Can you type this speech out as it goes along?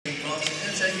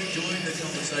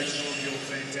congratulations on your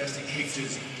fantastic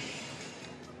pictures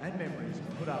and memories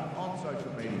put up on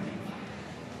social media.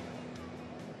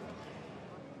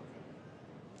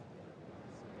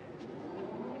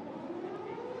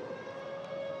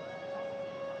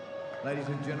 Ladies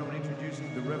and gentlemen,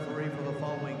 introducing the referee for the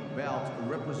following bout,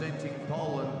 representing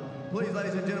Poland. Please,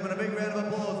 ladies and gentlemen, a big round of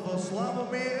applause for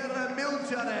Silungwe.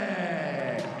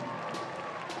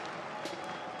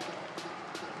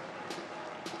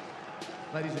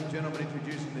 Ladies and gentlemen,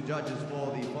 introducing the judges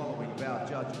for the following bout.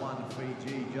 Judge 1,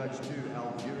 Fiji. Judge 2,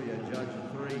 Algeria. Judge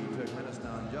 3,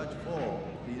 Turkmenistan. Judge 4,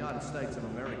 the United States of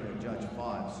America. Judge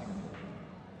 5, Singapore.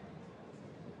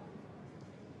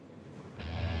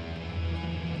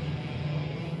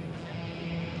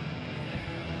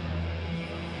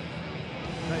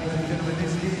 Ladies and gentlemen,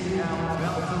 this is our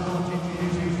bout to launch.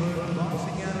 Introducing for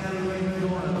boxing and heavyweight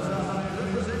corners.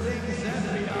 Representing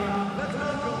Zambia, let's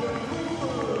welcome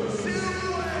Nkumbu,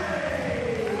 Silungwe.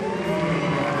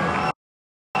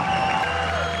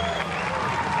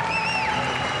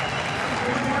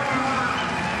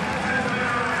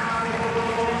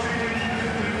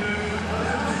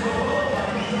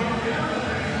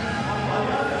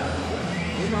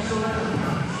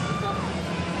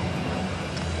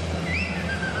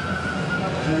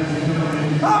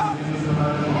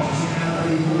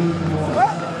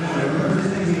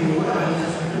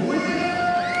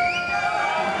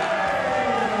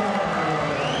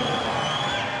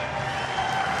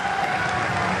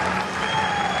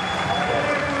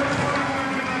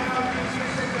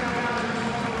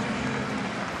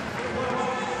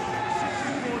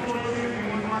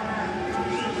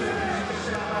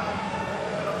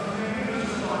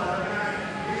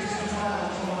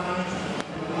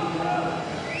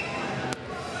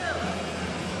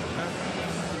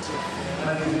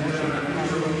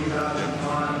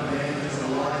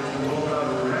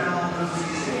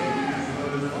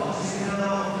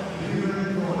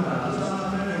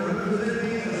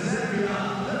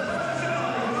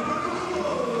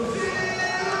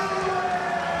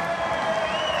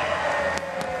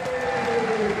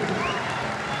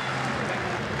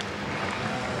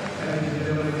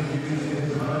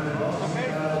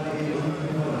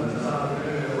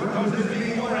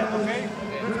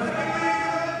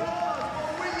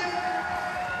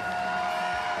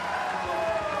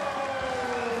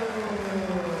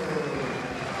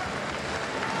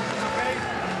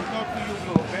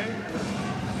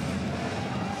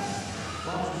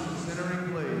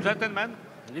 Gentlemen,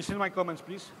 listen to my comments,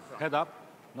 please. Head up,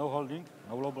 no holding,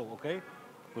 no low blow, okay?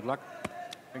 Good luck.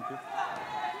 Thank you.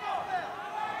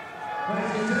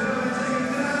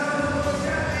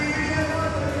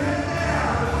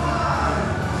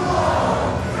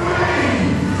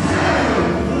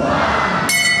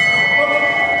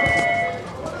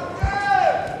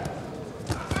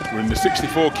 We're in the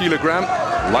 64-kilogram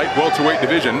light welterweight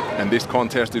division, and this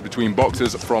contest is between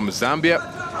boxers from Zambia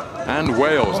and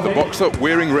Wales. The boxer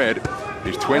wearing red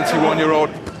is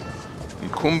 21-year-old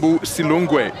Nkumbu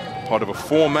Silungwe, part of a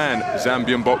four-man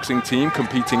Zambian boxing team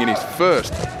competing in his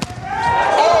first.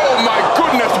 Oh my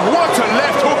goodness, what a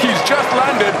left hook he's just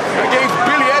landed against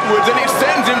Billy Edwards, and it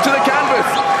sends him to the canvas.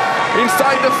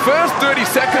 Inside the first 30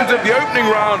 seconds of the opening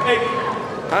round,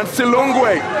 and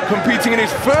Silungwe, competing in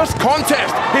his first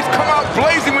contest, he's come out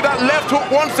blazing with that left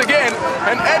hook once again,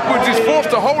 and Edwards is forced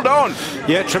to hold on.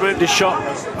 Yeah, tremendous shot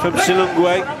from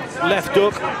Silungwe, left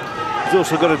hook. He's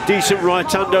also got a decent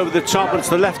right hand over the top, but it's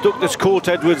the left hook that's caught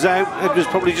Edwards out. Edwards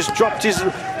probably just dropped his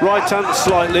right hand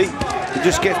slightly and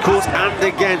just gets caught and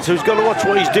again. So he's got to watch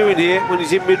what he's doing here when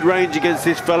he's in mid-range against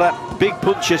this fella. Big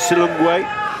puncher, Silungwe,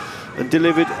 and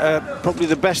delivered probably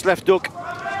the best left hook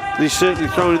he's certainly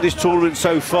thrown in this tournament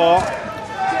so far.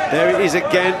 There it is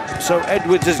again. So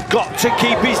Edwards has got to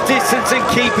keep his distance and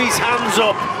keep his hands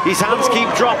up. His hands keep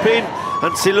dropping,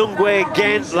 and Silungwe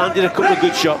again landed a couple of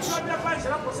good shots.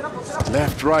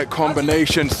 Left-right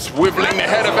combination, swiveling the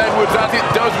head of Edwards as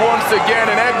it does once again,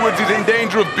 and Edwards is in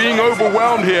danger of being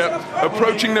overwhelmed here,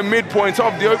 approaching the midpoint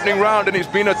of the opening round, and it's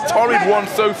been a torrid one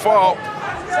so far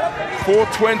for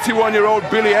 21-year-old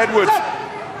Billy Edwards.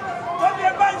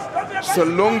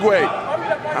 Silungwe,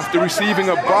 after receiving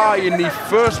a bye in the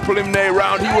first preliminary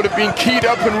round, he would have been keyed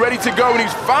up and ready to go, and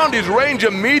he's found his range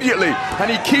immediately, and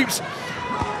he keeps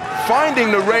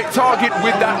finding the target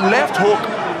with that left hook,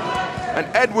 and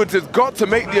Edwards has got to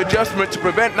make the adjustment to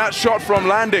prevent that shot from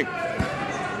landing.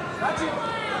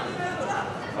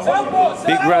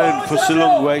 Big round for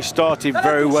Silungwe, started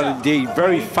very well indeed.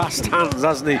 Very fast hands,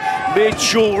 hasn't he?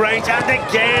 Mid-short range, and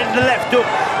again the left hook.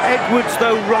 Edwards,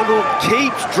 though, Ronald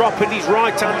keeps dropping his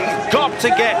right hand. He's got to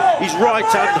get his right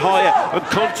hand higher and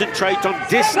concentrate on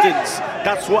distance.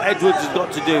 That's what Edwards has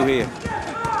got to do here.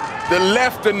 The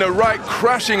left and the right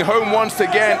crashing home once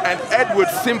again, and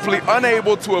Edwards simply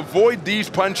unable to avoid these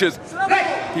punches.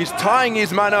 He's tying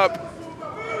his man up,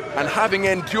 and having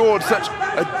endured such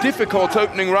a difficult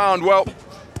opening round, well,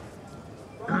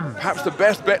 perhaps the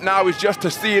best bet now is just to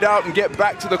see it out and get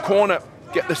back to the corner,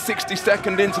 get the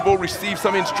 60-second interval, receive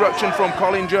some instruction from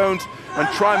Colin Jones, and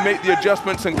try and make the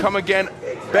adjustments and come again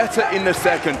better in the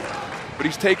second. But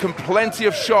he's taken plenty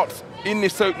of shots in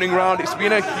this opening round. It's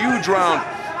been a huge round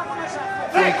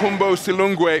from Nkumbu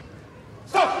Silungwe.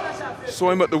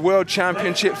 Saw him at the World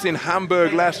Championships in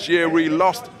Hamburg last year, where he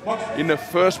lost in the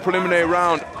first preliminary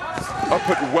round up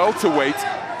at welterweight.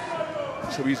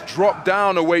 So he's dropped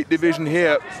down a weight division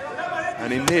here.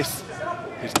 And in this,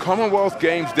 his Commonwealth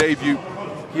Games debut,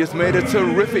 he has made a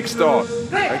terrific start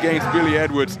against Billy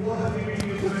Edwards,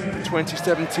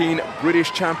 2017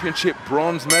 British Championship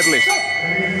bronze medalist.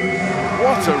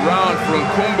 What a round for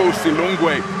Nkumbu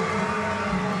Silungwe.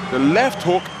 The left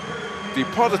hook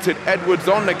deposited Edwards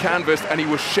on the canvas, and he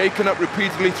was shaken up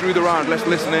repeatedly through the round. Let's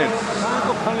listen in.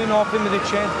 Coming off him with the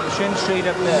chin straight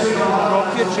up there.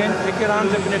 Drop your chin, pick your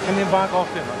hands up, and you're coming back off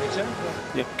him.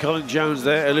 Yeah, Colin Jones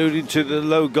there alluding to the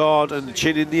low guard and the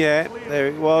chin in the air. There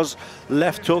it was.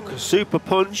 Left hook, super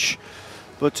punch.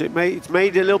 But it's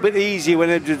made it a little bit easier when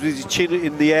Edwards with his chin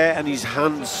in the air and his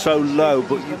hands so low.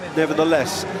 But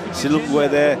nevertheless, Silungwe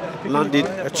there landed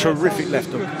a terrific left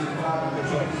hook.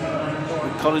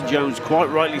 Colin Jones quite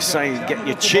rightly saying, get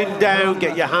your chin down,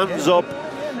 get your hands up.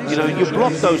 You know, you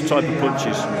block those type of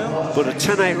punches. But a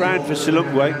 10-8 round for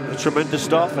Silungwe, a tremendous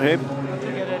start for him.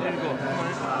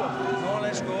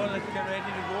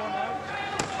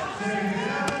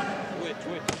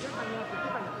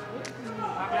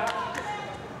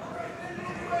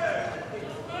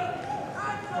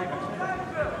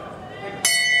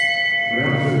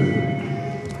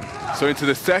 So into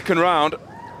the second round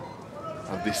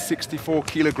of this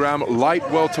 64-kilogram light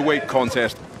welterweight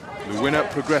contest. The winner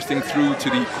progressing through to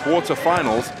the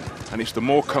quarterfinals, and it's the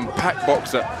more compact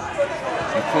boxer,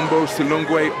 Nkumbu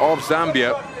Silungwe of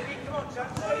Zambia,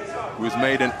 who has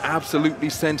made an absolutely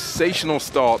sensational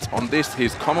start on this,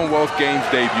 his Commonwealth Games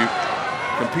debut.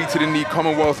 Competed in the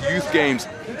Commonwealth Youth Games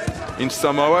in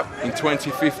Samoa in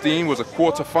 2015, was a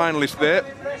quarter-finalist there.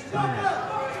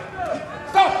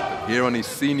 Here on his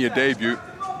senior debut,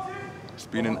 it's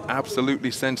been an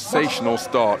absolutely sensational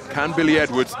start. Can Billy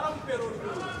Edwards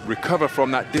recover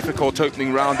from that difficult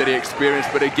opening round that he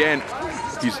experienced? But again,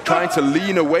 he's trying to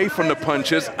lean away from the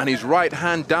punches, and his right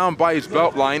hand down by his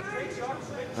belt line.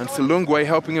 And Silungwe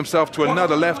helping himself to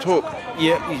another left hook.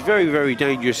 Yeah, he's very, very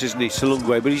dangerous, isn't he,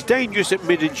 Silungwe? But he's dangerous at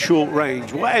mid and short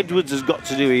range. What Edwards has got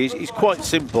to do is quite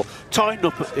simple. Tighten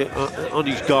up on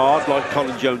his guard, like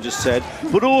Colin Jones has said,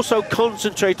 but also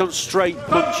concentrate on straight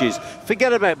punches.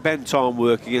 Forget about bent arm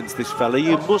work against this fella.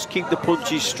 You must keep the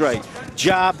punches straight.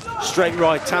 Jab, straight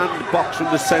right hand, box from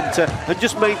the centre, and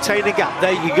just maintain a gap.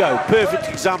 There you go. Perfect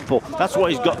example. That's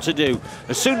what he's got to do.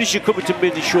 As soon as you come into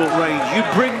mid and short range, you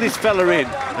bring this fella in,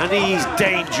 and he's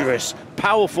dangerous.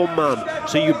 Powerful man.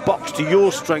 So you box to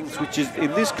your strengths, which is,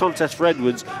 in this contest for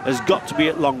Edwards, has got to be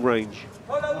at long range.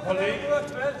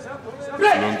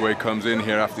 Silungwe comes in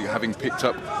here after having picked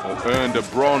up or earned a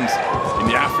bronze in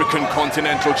the African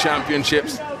Continental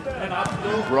Championships in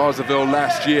Brazzaville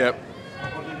last year.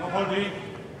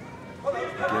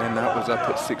 Again, that was up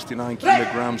at 69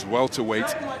 kilograms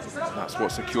welterweight. That's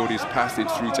what secured his passage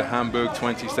through to Hamburg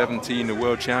 2017, the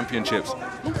World Championships.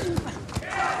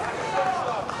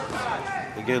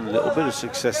 Again, a little bit of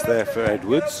success there for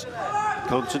Edwards,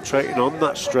 concentrating on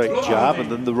that straight jab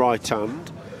and then the right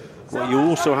hand. What you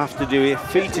also have to do here,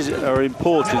 feet are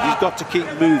important. He's got to keep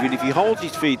moving. If he holds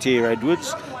his feet here,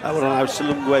 Edwards, that will allow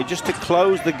Silungwe just to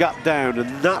close the gap down,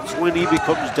 and that's when he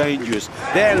becomes dangerous.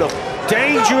 There, look,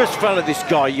 dangerous fella, this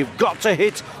guy. You've got to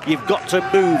hit, you've got to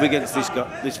move against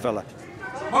this fella.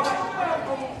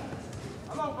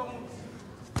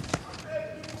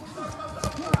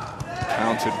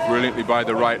 Countered brilliantly by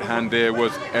the right hand there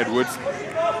was Edwards.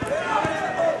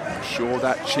 I'm sure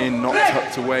that chin not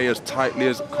tucked away as tightly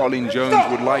as Colin Jones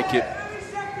would like it.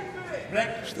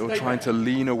 Still trying to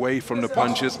lean away from the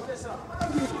punches.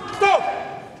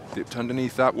 Dipped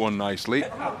underneath that one nicely.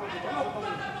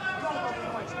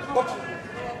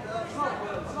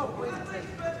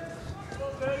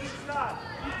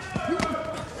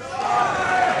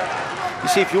 You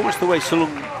see, if you watch the way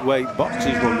Silungwe way he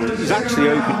boxes one, he's actually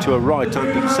open to a right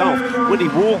hand himself. When he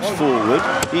walks forward,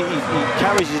 he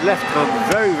carries his left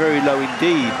hand very, very low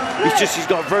indeed. He's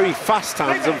got very fast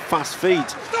hands and fast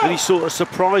feet, and he's sort of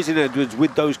surprising Edwards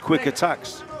with those quick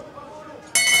attacks.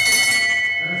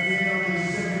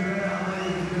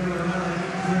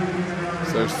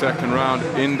 So second round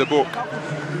in the book.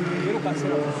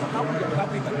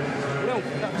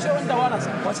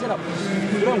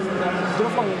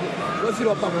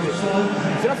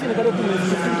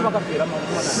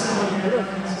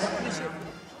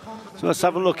 So let's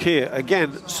have a look here.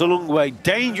 Again, Silungwe,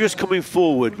 dangerous coming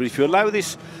forward, but if you allow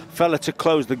this fella to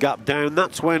close the gap down,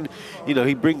 that's when, you know,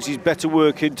 he brings his better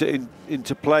work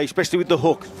into play, especially with the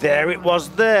hook. There it was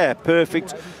there.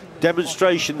 Perfect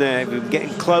demonstration there, of him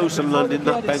getting close and landing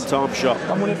that bent arm shot.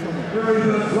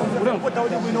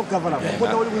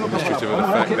 Illustrative of the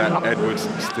fact that Edwards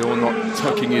still not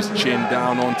tucking his chin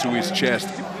down onto his chest.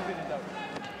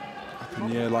 Up in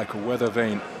the air like a weather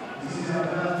vane.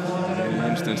 Many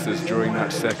instances during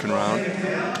that second round.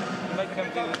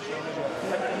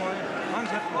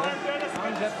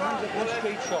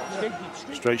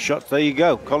 Straight shots, there you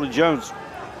go, Colin Jones.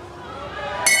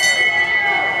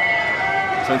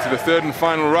 So into the third and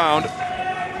final round.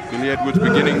 Billy Edwards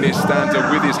beginning this stanza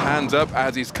with his hands up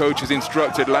as his coach has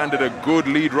instructed, landed a good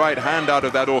lead right hand out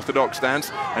of that orthodox stance,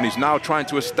 and he's now trying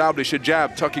to establish a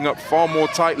jab, tucking up far more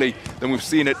tightly than we've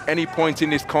seen at any point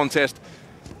in this contest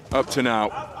up to now.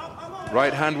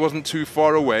 Right hand wasn't too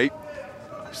far away.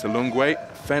 Silungwe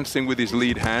fencing with his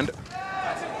lead hand.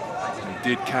 He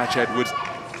did catch Edwards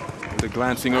with a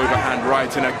glancing overhand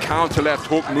right and a counter left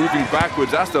hook moving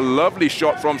backwards. That's a lovely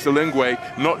shot from Silungwe,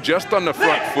 not just on the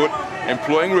front foot,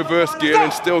 employing reverse gear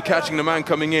and still catching the man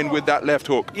coming in with that left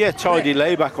hook. Yeah, tidy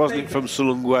layback, wasn't it, from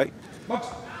Silungwe?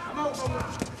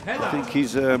 I think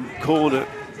his corner,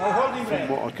 from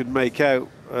what I could make out,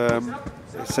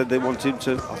 they said they want him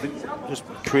to, I think, just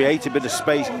create a bit of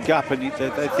space and gap, and they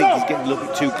think he's getting a little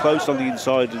bit too close on the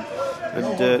inside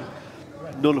and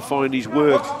nullifying his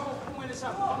work.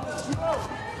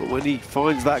 But when he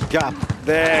finds that gap,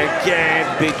 there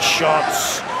again, big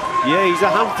shots. Yeah, he's a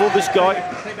handful, this guy.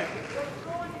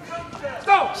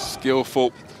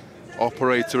 Skillful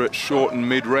operator at short and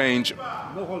mid-range.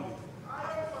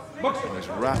 His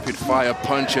rapid-fire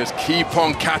punches keep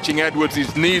on catching Edwards.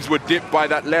 His knees were dipped by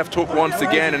that left hook once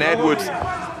again, and Edwards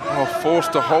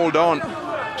forced to hold on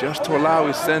just to allow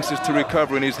his senses to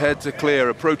recover and his head to clear.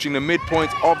 Approaching the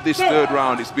midpoint of this third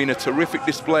round, it's been a terrific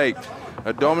display,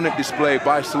 a dominant display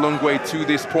by Silungwe to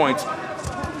this point.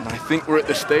 And I think we're at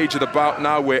the stage of the bout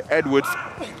now where Edwards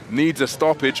needs a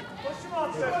stoppage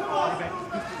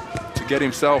to get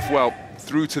himself, well,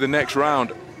 through to the next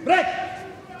round.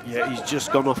 Yeah, he's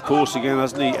just gone off course again,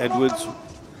 hasn't he, Edwards?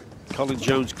 Colin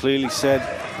Jones clearly said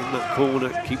in that corner,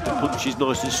 keep the punches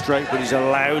nice and straight, but he's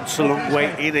allowed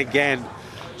Silungwe in again.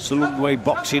 Silungwe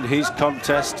boxing his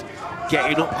contest,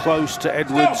 getting up close to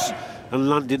Edwards and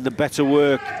landing the better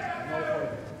work.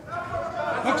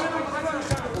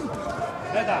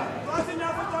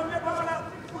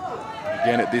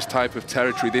 Again, at this type of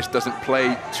territory, this doesn't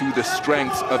play to the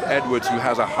strengths of Edwards, who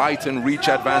has a height and reach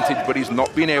advantage, but he's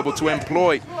not been able to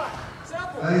employ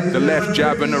the left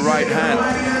jab and the right hand.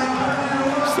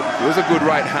 So it was a good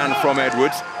right hand from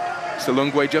Edwards.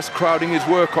 Silungwe just crowding his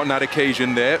work on that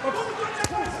occasion there.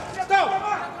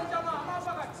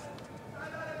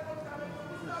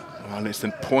 Well, it's a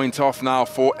point off now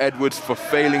for Edwards for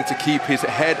failing to keep his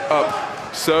head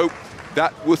up. So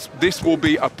this will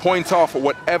be a point off for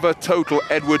whatever total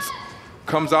Edwards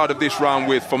comes out of this round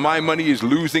with. For my money, he's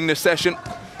losing the session.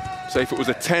 So if it was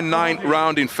a 10-9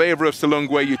 round in favor of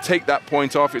Silungwe, you take that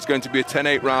point off, it's going to be a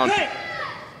 10-8 round.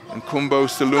 And Nkumbu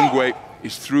Silungwe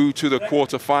is through to the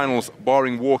quarterfinals,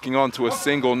 barring walking on to a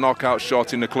single knockout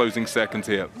shot in the closing seconds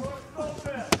here.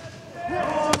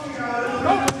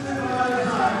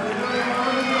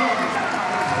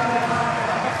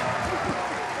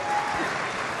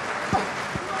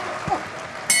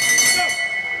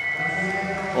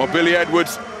 Well, Billy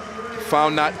Edwards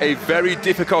found that a very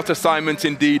difficult assignment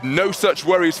indeed. No such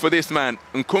worries for this man.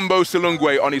 Nkumbu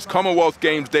Silungwe on his Commonwealth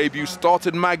Games debut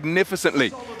started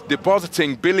magnificently,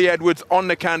 depositing Billy Edwards on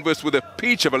the canvas with a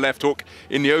peach of a left hook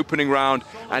in the opening round,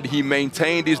 and he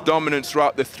maintained his dominance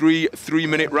throughout the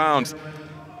three-minute rounds.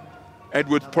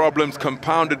 Edwards' problems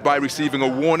compounded by receiving a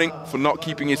warning for not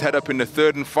keeping his head up in the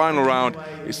third and final round.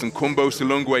 It's Nkumbu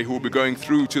Silungwe who will be going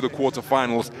through to the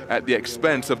quarterfinals at the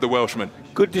expense of the Welshman.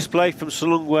 Good display from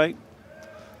Silungwe.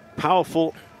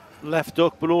 Powerful left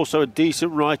hook, but also a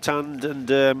decent right hand,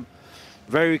 and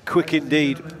very quick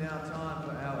indeed.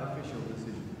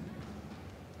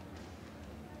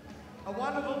 A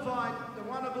wonderful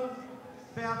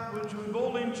bout which we've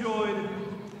all enjoyed,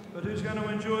 but who's going to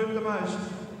enjoy it the most?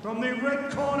 From the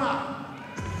red corner,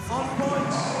 on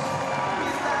points.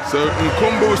 So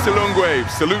Nkumbu Silungwe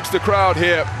salutes the crowd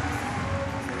here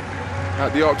at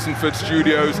the Oxenford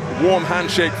Studios. Warm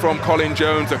handshake from Colin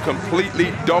Jones, a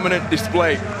completely dominant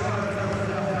display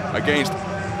against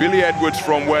Billy Edwards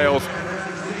from Wales.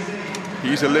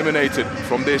 He's eliminated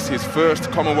from this, his first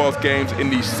Commonwealth Games.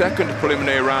 In the second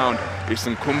preliminary round, it's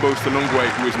Nkumbu Silungwe,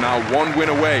 who is now one win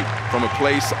away from a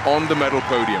place on the medal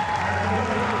podium.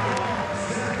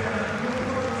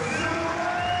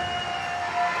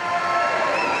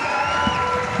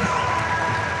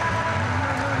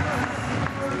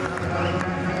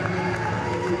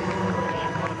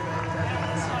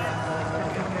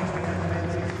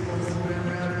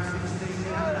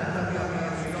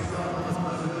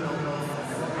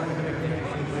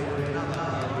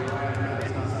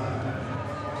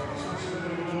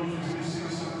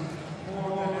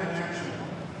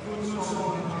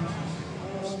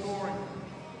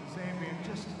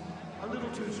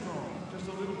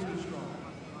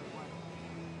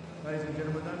 Ladies and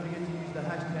gentlemen, don't forget to use the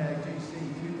hashtag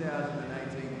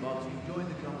GC2018 boxing. Join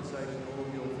the conversation, all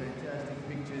of your fantastic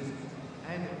pictures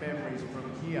and memories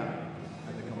from here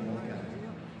at the Commonwealth.